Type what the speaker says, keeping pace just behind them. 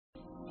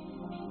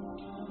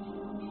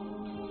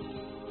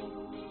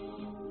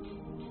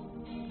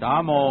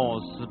达摩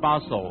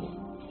18手，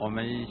我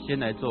们先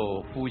来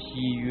做呼吸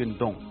运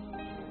动。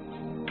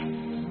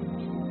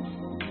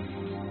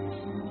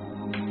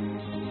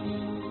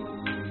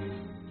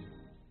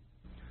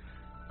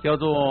叫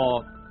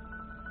做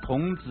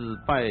童子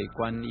拜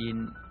观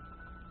音，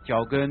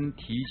脚跟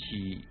提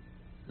起，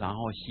然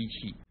后吸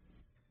气，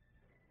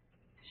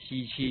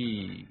吸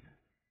气，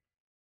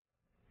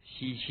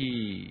吸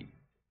气，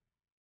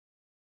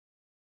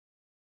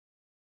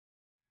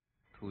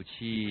吐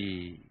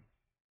气，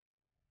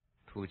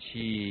吐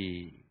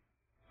气，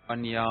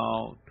弯腰，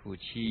吐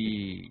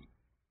气，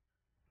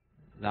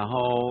然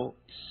后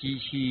吸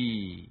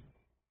气，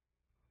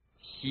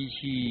吸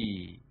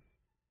气，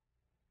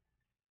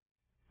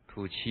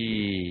吐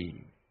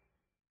气，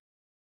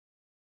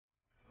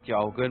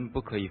脚跟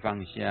不可以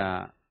放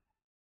下，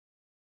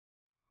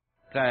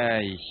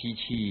再吸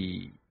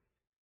气，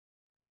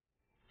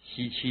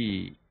吸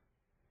气，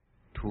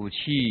吐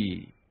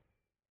气，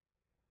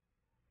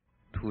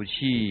吐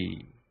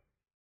气，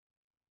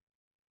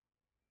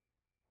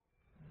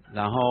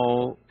然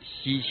后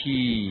吸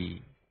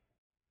气，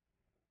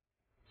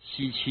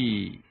吸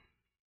气，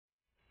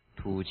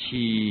吐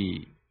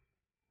气，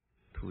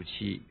吐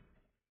气。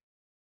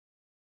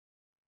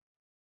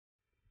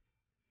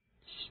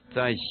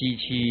再吸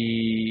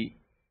气，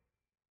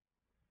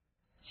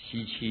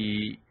吸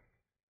气，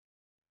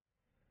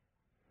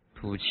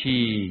吐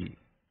气，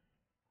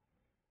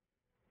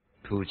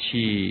吐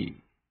气，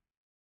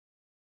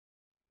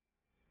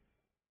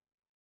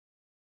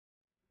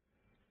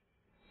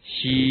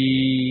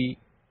吸，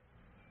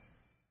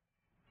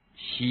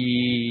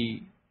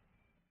吸，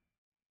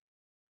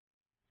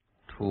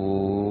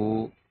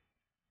吐，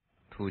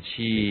吐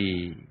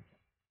气，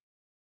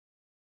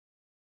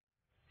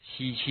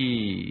吸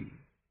气。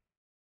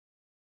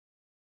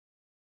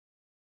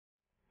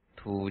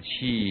吐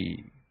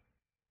气，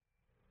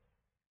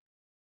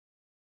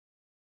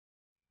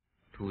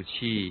吐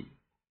气，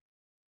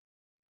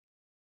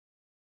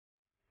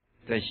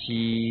再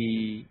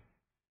吸，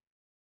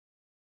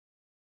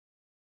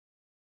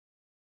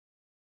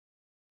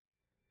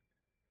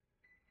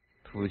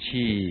吐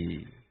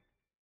气，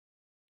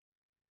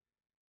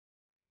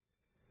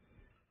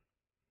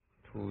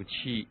吐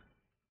气，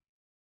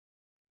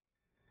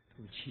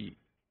吐气，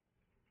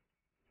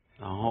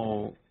然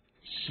后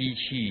吸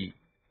气。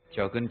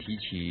脚跟提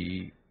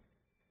起，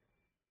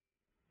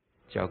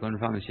脚跟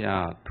放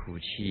下，吐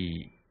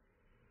气。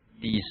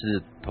第一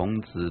是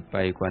童子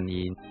拜观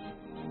音。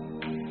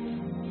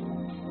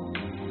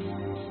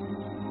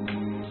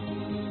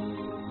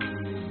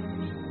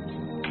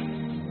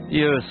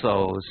第二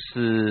首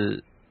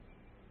是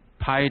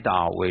拍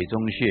打委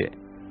中穴，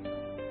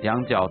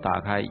两脚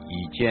打开，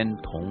与肩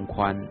同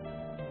宽，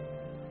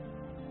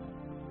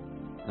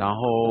然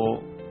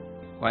后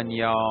弯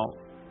腰。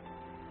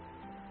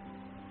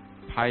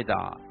拍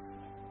打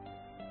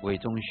委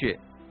中穴，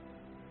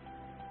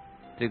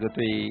这个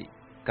对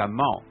感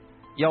冒、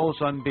腰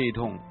酸背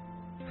痛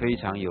非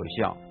常有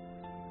效。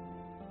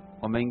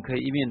我们可以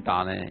一面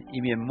打呢，一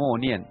面默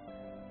念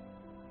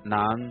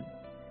南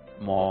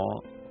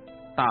无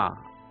大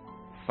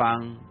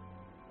方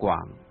广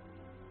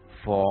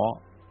佛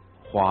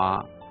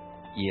华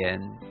严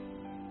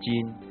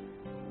经，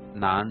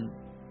南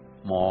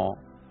无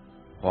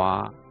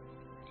华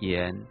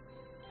严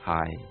海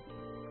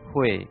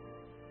会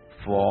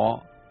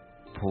佛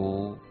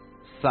菩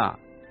萨。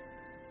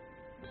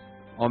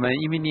我们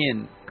一面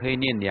念可以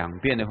念2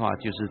遍的话，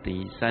就是等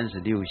于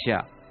36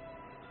下。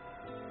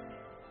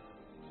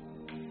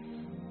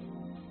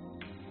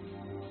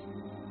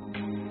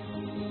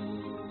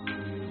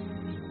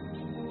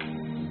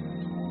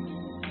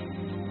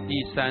第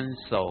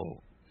3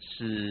首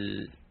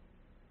是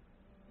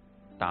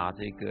打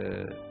这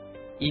个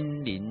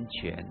阴灵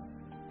拳，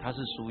它是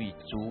属于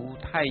足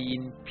太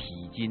阴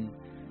脾经。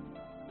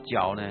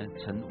脚呢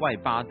呈外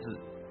8字，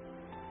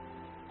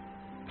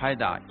拍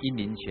打阴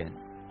灵拳。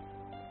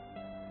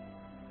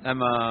那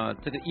么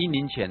这个阴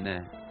灵拳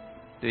呢，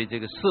对这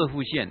个射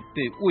腹线、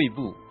对胃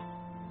部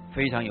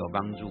非常有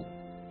帮助。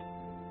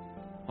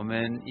我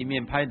们一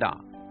面拍打，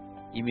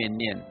一面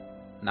念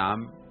南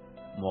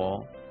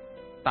无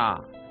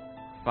大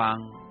方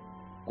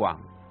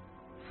广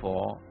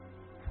佛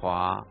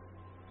华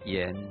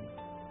严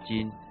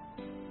经，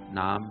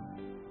南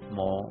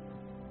无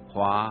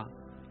华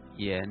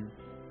严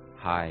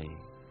海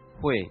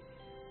会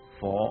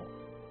佛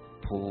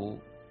菩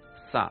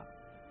萨，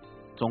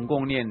总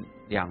共念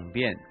2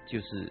遍，就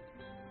是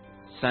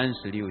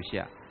36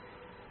下，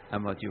那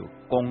么就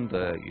功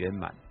德圆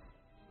满。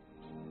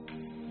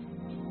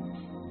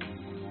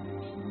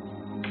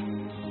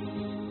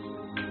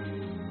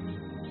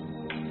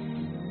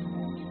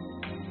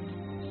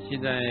现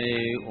在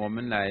我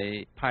们来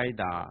拍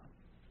打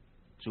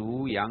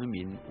足阳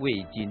明胃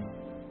经，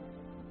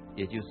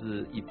也就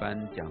是一般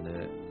讲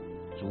的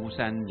足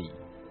三里。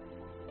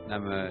那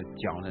么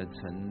脚呢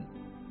呈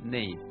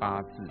内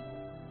8字，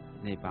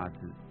内8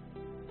字。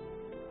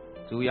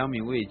足阳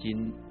明胃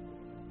经、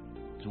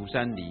足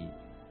三里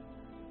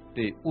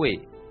对胃、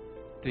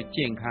对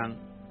健康、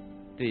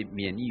对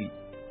免疫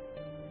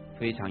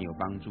非常有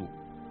帮助。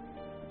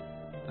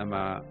那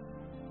么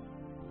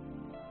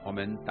我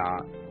们打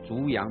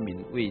足阳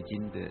明胃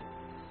经的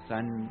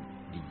三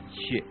里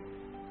穴，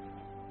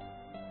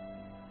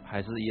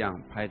还是一样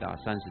拍打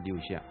36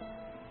下。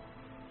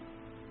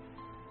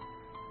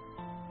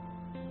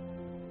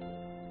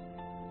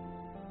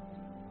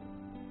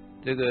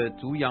这个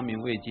足阳明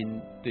胃经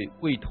对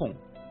胃痛、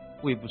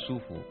胃不舒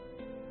服，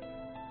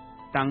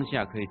当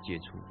下可以解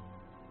除。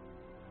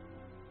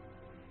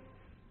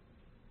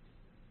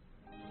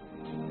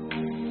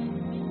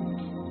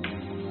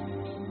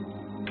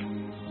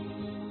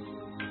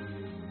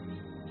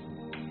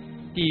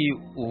第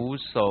5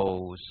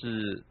首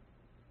是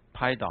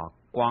拍打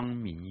光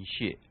明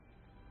穴。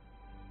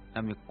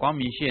那么光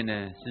明穴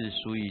呢，是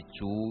属于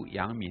足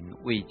阳明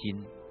胃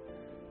经，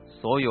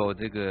所有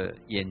这个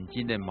眼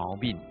睛的毛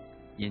病，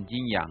眼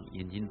睛痒、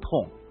眼睛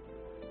痛，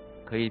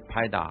可以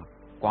拍打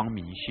光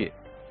明穴，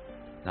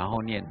然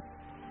后念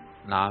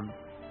南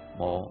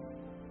无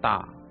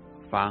大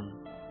方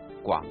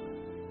广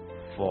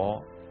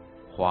佛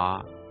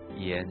华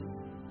严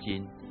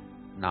经，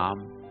南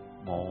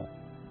无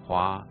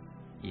华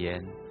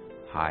严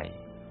海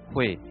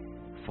会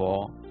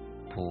佛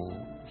菩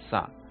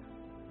萨。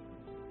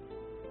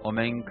我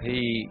们可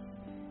以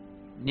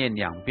念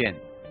2遍，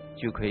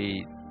就可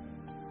以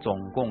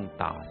总共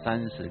打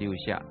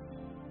36下，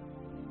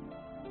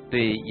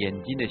对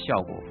眼睛的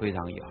效果非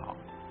常有好。